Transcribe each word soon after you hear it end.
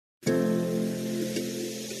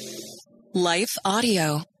Life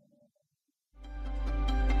Audio.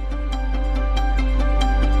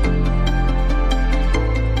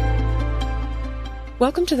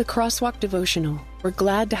 Welcome to the Crosswalk Devotional. We're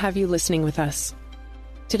glad to have you listening with us.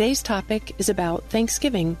 Today's topic is about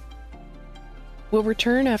Thanksgiving. We'll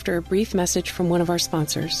return after a brief message from one of our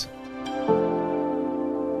sponsors.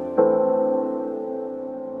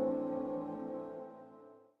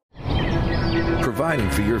 Providing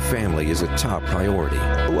for your family is a top priority.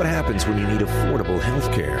 But what happens when you need affordable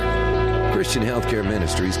health care? Christian Healthcare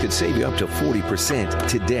Ministries could save you up to 40%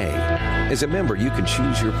 today. As a member, you can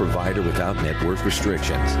choose your provider without network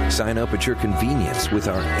restrictions. Sign up at your convenience with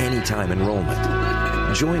our anytime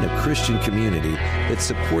enrollment. Join a Christian community that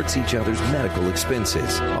supports each other's medical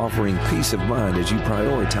expenses, offering peace of mind as you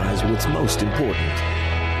prioritize what's most important.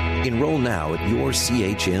 Enroll now at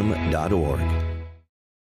yourchm.org.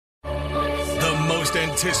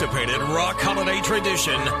 Anticipated rock holiday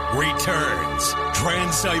tradition returns.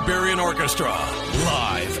 Trans-Siberian Orchestra,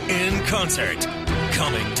 live in concert,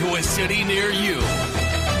 coming to a city near you.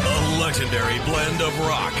 A legendary blend of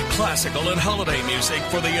rock, classical, and holiday music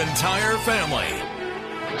for the entire family.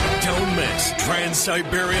 Don't miss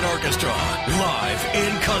Trans-Siberian Orchestra, live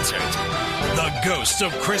in concert. The Ghosts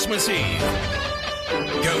of Christmas Eve.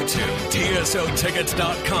 Go to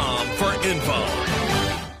tsotickets.com for info.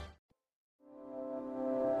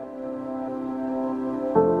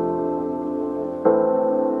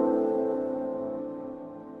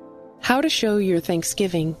 How to Show Your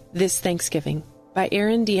Thanksgiving This Thanksgiving by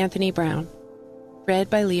Aaron D'Anthony Brown. Read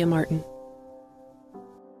by Leah Martin.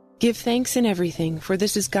 Give thanks in everything, for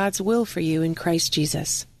this is God's will for you in Christ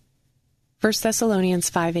Jesus. 1 Thessalonians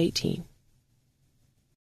 5:18.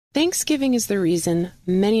 Thanksgiving is the reason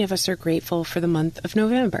many of us are grateful for the month of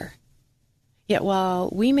November. Yet while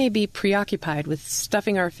we may be preoccupied with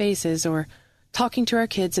stuffing our faces or talking to our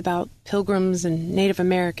kids about pilgrims and Native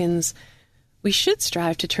Americans, we should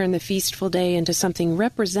strive to turn the feastful day into something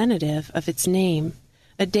representative of its name,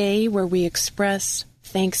 a day where we express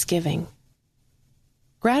thanksgiving.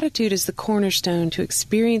 Gratitude is the cornerstone to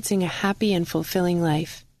experiencing a happy and fulfilling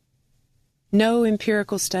life. No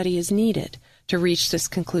empirical study is needed to reach this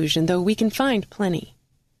conclusion, though we can find plenty.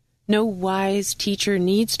 No wise teacher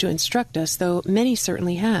needs to instruct us, though many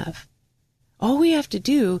certainly have. All we have to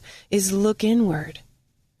do is look inward.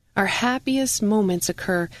 Our happiest moments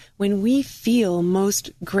occur when we feel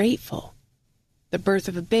most grateful. The birth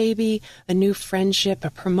of a baby, a new friendship, a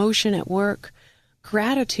promotion at work.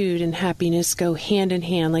 Gratitude and happiness go hand in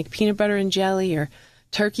hand like peanut butter and jelly or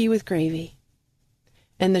turkey with gravy.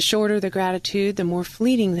 And the shorter the gratitude, the more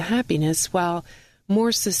fleeting the happiness, while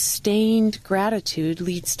more sustained gratitude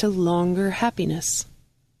leads to longer happiness.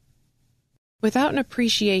 Without an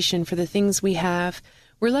appreciation for the things we have,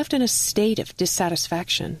 we're left in a state of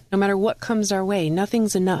dissatisfaction. No matter what comes our way,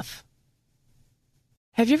 nothing's enough.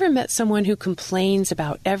 Have you ever met someone who complains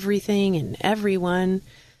about everything and everyone?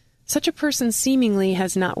 Such a person seemingly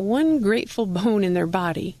has not one grateful bone in their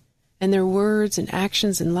body, and their words and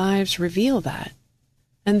actions and lives reveal that.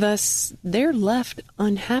 And thus, they're left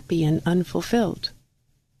unhappy and unfulfilled.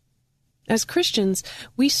 As Christians,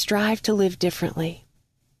 we strive to live differently.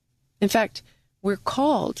 In fact, we're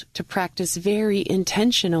called to practice very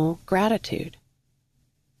intentional gratitude.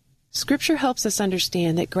 Scripture helps us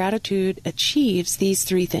understand that gratitude achieves these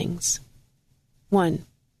three things. 1.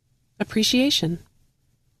 Appreciation.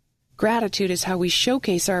 Gratitude is how we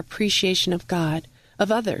showcase our appreciation of God,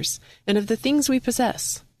 of others, and of the things we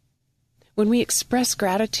possess. When we express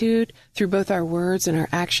gratitude through both our words and our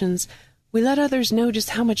actions, we let others know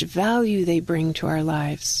just how much value they bring to our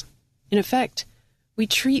lives. In effect, we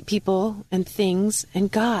treat people and things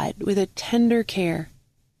and God with a tender care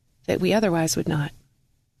that we otherwise would not.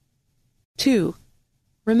 2.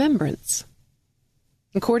 Remembrance.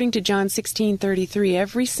 According to John 16:33,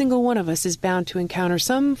 every single one of us is bound to encounter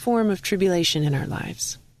some form of tribulation in our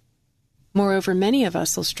lives. Moreover, many of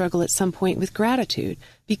us will struggle at some point with gratitude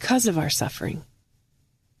because of our suffering.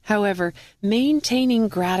 However, maintaining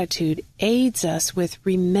gratitude aids us with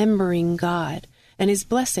remembering God and His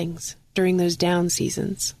blessings during those down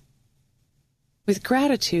seasons. With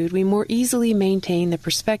gratitude, we more easily maintain the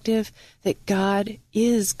perspective that God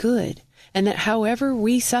is good, and that however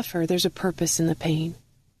we suffer, there's a purpose in the pain,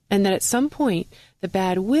 and that at some point, the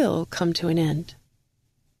bad will come to an end.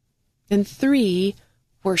 And 3,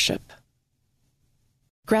 worship.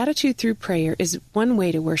 Gratitude through prayer is one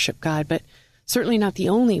way to worship God, but certainly not the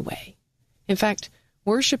only way. In fact,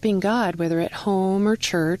 worshiping God, whether at home or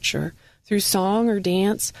church or through song or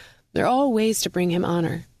dance, they're all ways to bring Him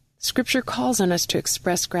honor. Scripture calls on us to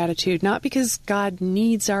express gratitude, not because God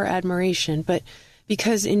needs our admiration, but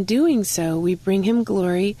because in doing so, we bring Him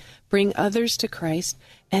glory, bring others to Christ,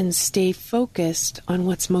 and stay focused on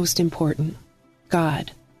what's most important, God.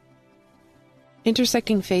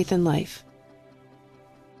 Intersecting faith and life.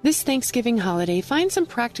 This Thanksgiving holiday, find some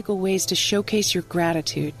practical ways to showcase your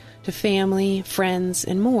gratitude to family, friends,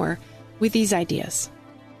 and more with these ideas.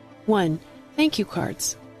 1. Thank you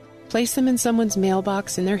cards. Place them in someone's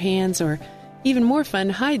mailbox in their hands, or even more fun,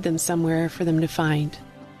 hide them somewhere for them to find.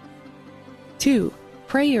 2.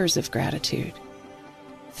 Prayers of gratitude.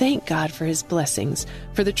 Thank God for His blessings,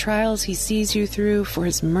 for the trials He sees you through, for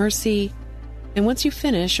His mercy. And once you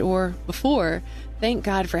finish, or before, thank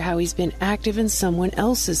God for how He's been active in someone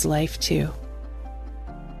else's life too.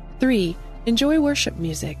 3. Enjoy worship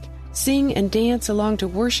music. Sing and dance along to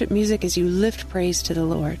worship music as you lift praise to the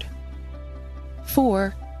Lord.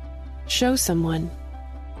 4. Show someone.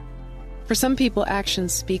 For some people,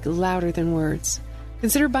 actions speak louder than words.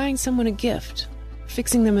 Consider buying someone a gift,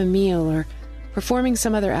 fixing them a meal, or performing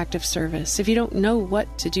some other act of service. If you don't know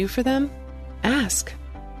what to do for them, ask.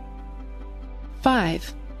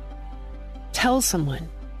 5. Tell someone.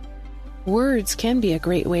 Words can be a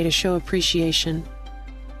great way to show appreciation.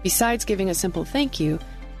 Besides giving a simple thank you,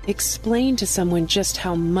 explain to someone just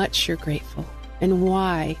how much you're grateful and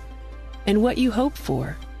why, and what you hope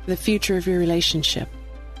for the future of your relationship.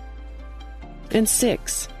 And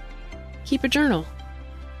 6. Keep a journal.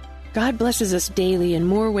 God blesses us daily in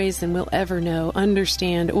more ways than we'll ever know,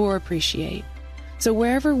 understand, or appreciate. So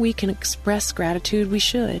wherever we can express gratitude, we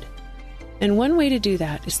should. And one way to do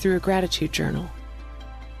that is through a gratitude journal.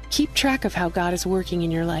 Keep track of how God is working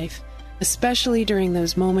in your life, especially during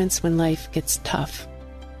those moments when life gets tough.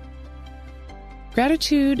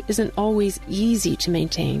 Gratitude isn't always easy to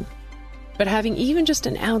maintain, but having even just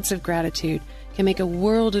an ounce of gratitude can make a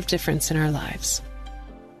world of difference in our lives.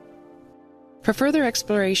 For further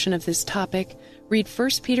exploration of this topic, read 1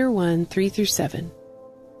 Peter 1, 3-7,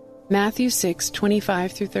 Matthew 6,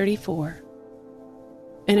 25-34,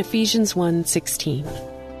 and Ephesians 1, 16.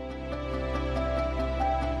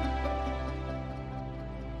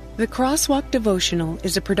 The Crosswalk Devotional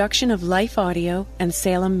is a production of Life Audio and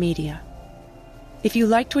Salem Media. If you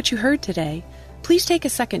liked what you heard today, please take a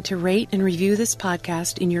second to rate and review this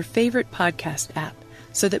podcast in your favorite podcast app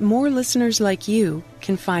so that more listeners like you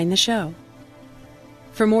can find the show.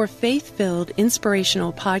 For more faith-filled,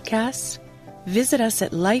 inspirational podcasts, visit us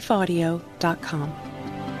at lifeaudio.com.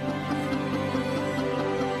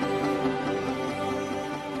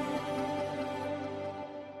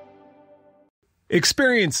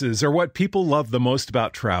 Experiences are what people love the most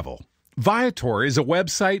about travel. Viator is a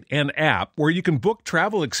website and app where you can book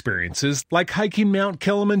travel experiences like hiking Mount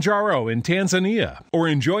Kilimanjaro in Tanzania or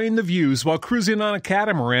enjoying the views while cruising on a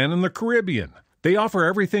catamaran in the Caribbean. They offer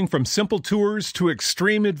everything from simple tours to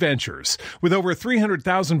extreme adventures. With over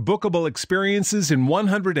 300,000 bookable experiences in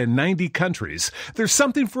 190 countries, there's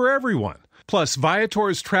something for everyone. Plus,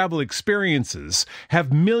 Viator's travel experiences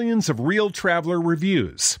have millions of real traveler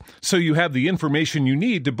reviews, so you have the information you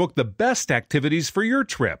need to book the best activities for your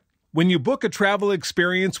trip. When you book a travel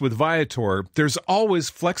experience with Viator, there's always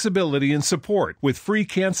flexibility and support with free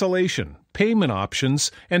cancellation, payment options,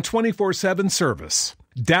 and 24/7 service.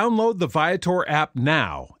 Download the Viator app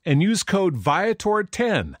now and use code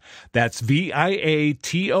Viator10. That's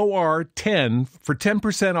Viator 10 for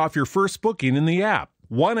 10% off your first booking in the app.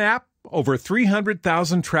 One app, over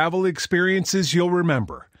 300,000 travel experiences you'll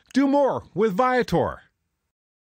remember. Do more with Viator.